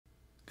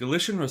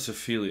Galician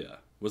Russophilia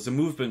was a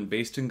movement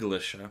based in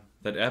Galicia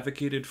that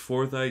advocated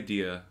for the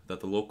idea that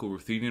the local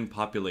Ruthenian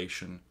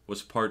population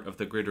was part of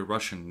the greater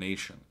Russian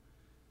nation,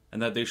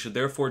 and that they should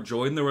therefore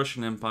join the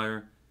Russian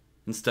Empire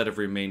instead of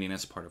remaining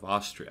as part of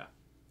Austria.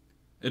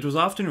 It was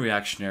often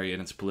reactionary in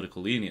its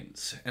political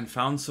leanings, and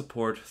found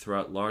support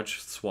throughout large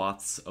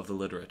swaths of the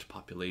literate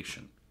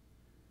population.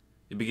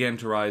 It began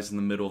to rise in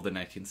the middle of the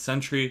 19th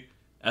century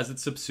as it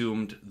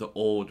subsumed the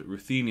old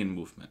Ruthenian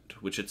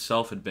movement, which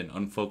itself had been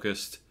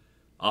unfocused,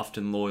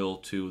 often loyal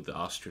to the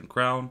Austrian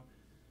crown,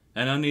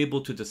 and unable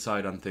to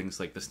decide on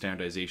things like the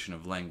standardization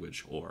of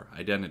language or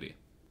identity.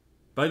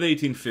 By the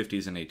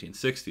 1850s and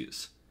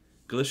 1860s,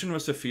 Galician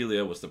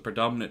Russophilia was the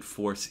predominant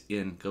force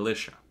in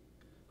Galicia,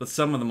 with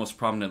some of the most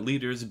prominent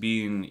leaders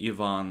being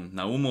Ivan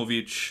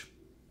Naumovich,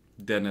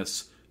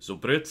 Denis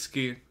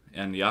Zobritsky,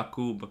 and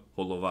Jakub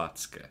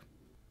Holovatsky.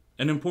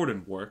 An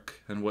important work,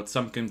 and what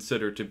some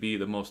consider to be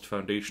the most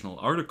foundational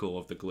article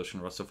of the Galician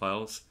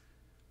Russophiles,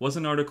 was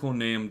an article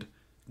named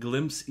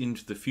Glimpse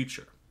into the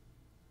Future,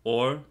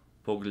 or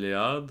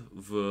Pogled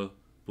v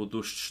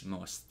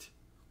Budućnost,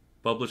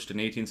 published in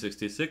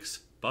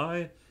 1866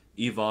 by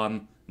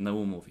Ivan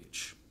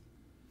Naumovich.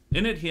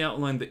 In it, he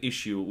outlined the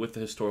issue with the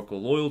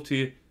historical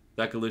loyalty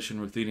that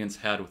Galician Ruthenians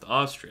had with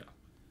Austria,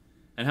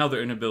 and how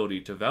their inability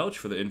to vouch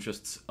for the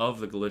interests of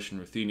the Galician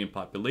Ruthenian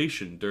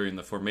population during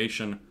the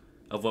formation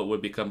of what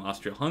would become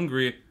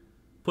Austria-Hungary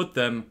put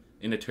them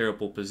in a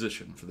terrible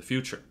position for the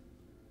future.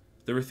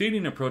 The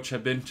Ruthenian approach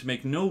had been to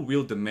make no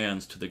real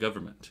demands to the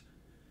government,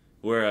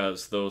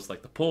 whereas those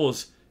like the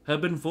Poles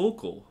had been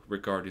vocal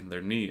regarding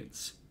their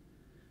needs.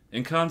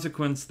 In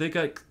consequence, they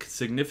got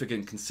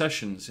significant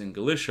concessions in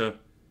Galicia,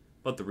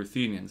 but the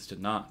Ruthenians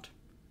did not.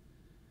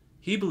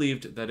 He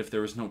believed that if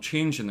there was no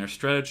change in their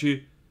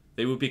strategy,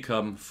 they would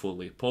become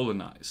fully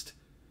Polonized,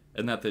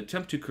 and that the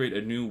attempt to create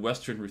a new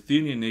Western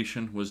Ruthenian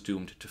nation was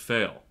doomed to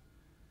fail.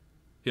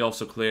 He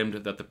also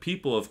claimed that the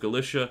people of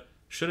Galicia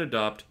should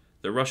adopt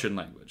the Russian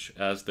language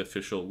as the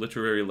official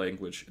literary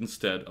language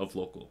instead of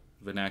local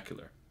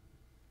vernacular.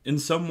 In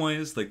some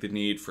ways, like the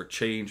need for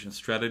change and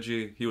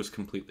strategy, he was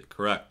completely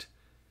correct,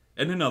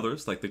 and in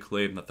others, like the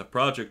claim that the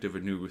project of a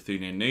new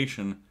Ruthenian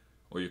nation,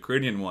 or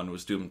Ukrainian one,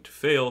 was doomed to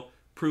fail,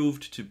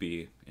 proved to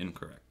be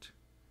incorrect.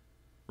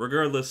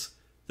 Regardless,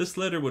 this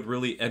letter would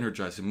really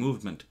energize a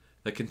movement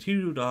that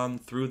continued on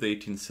through the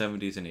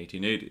 1870s and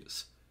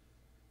 1880s,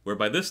 where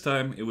by this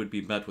time it would be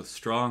met with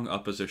strong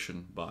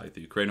opposition by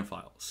the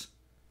Ukrainophiles.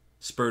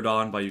 Spurred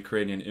on by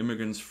Ukrainian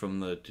immigrants from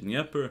the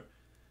Dnieper,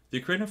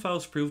 the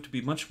Ukrainophiles proved to be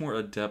much more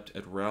adept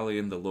at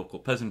rallying the local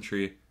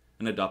peasantry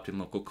and adopting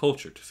local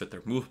culture to fit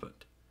their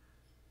movement.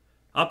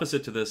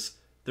 Opposite to this,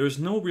 there was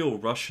no real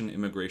Russian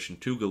immigration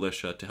to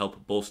Galicia to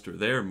help bolster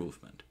their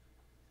movement,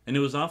 and it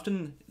was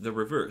often the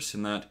reverse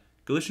in that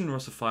Galician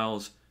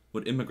Russophiles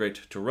would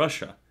immigrate to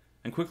Russia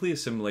and quickly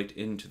assimilate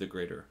into the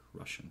greater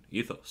Russian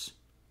ethos.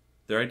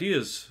 Their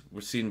ideas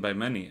were seen by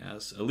many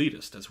as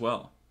elitist as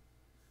well.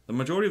 The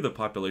majority of the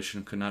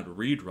population could not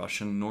read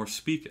Russian nor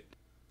speak it.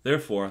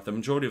 Therefore, the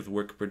majority of the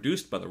work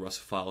produced by the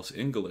Russophiles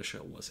in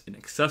Galicia was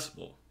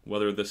inaccessible,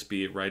 whether this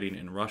be writing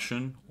in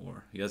Russian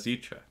or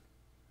Yazice.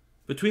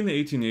 Between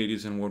the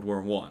 1880s and World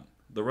War I,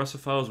 the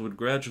Russophiles would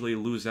gradually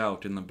lose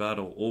out in the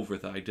battle over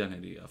the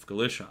identity of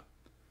Galicia,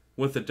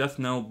 with the death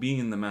knell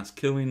being the mass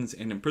killings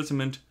and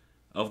imprisonment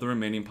of the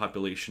remaining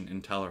population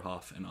in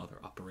Tallerhof and other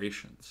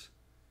operations.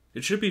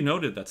 It should be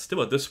noted that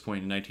still at this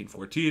point in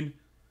 1914,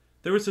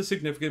 there was a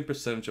significant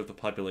percentage of the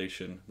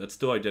population that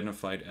still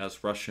identified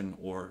as Russian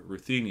or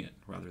Ruthenian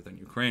rather than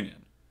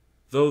Ukrainian.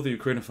 Though the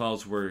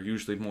Ukrainophiles were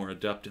usually more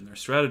adept in their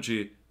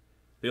strategy,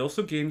 they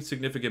also gained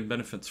significant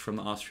benefits from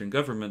the Austrian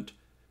government,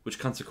 which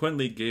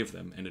consequently gave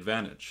them an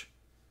advantage.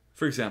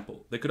 For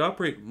example, they could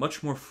operate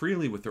much more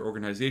freely with their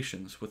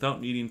organizations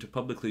without needing to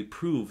publicly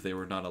prove they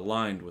were not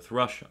aligned with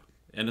Russia,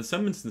 and in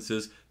some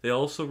instances, they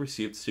also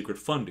received secret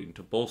funding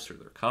to bolster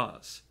their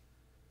cause.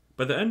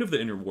 By the end of the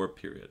interwar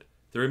period,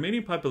 the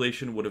remaining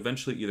population would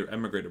eventually either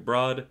emigrate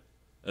abroad,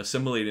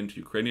 assimilate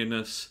into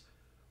Ukrainianness,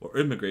 or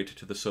immigrate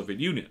to the Soviet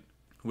Union.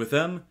 With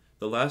them,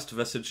 the last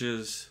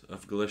vestiges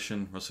of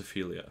Galician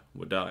Russophilia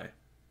would die.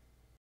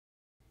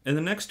 In the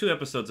next 2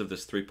 episodes of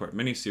this 3-part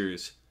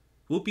miniseries,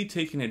 we'll be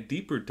taking a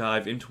deeper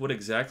dive into what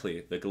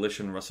exactly the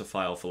Galician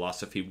Russophile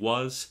philosophy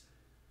was,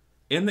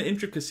 and the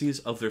intricacies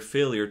of their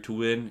failure to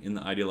win in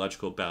the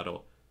ideological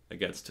battle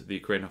against the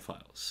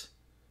Ukrainophiles.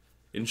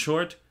 In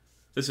short,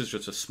 this is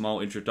just a small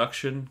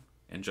introduction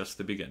and just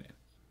the beginning.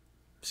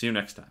 See you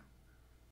next time.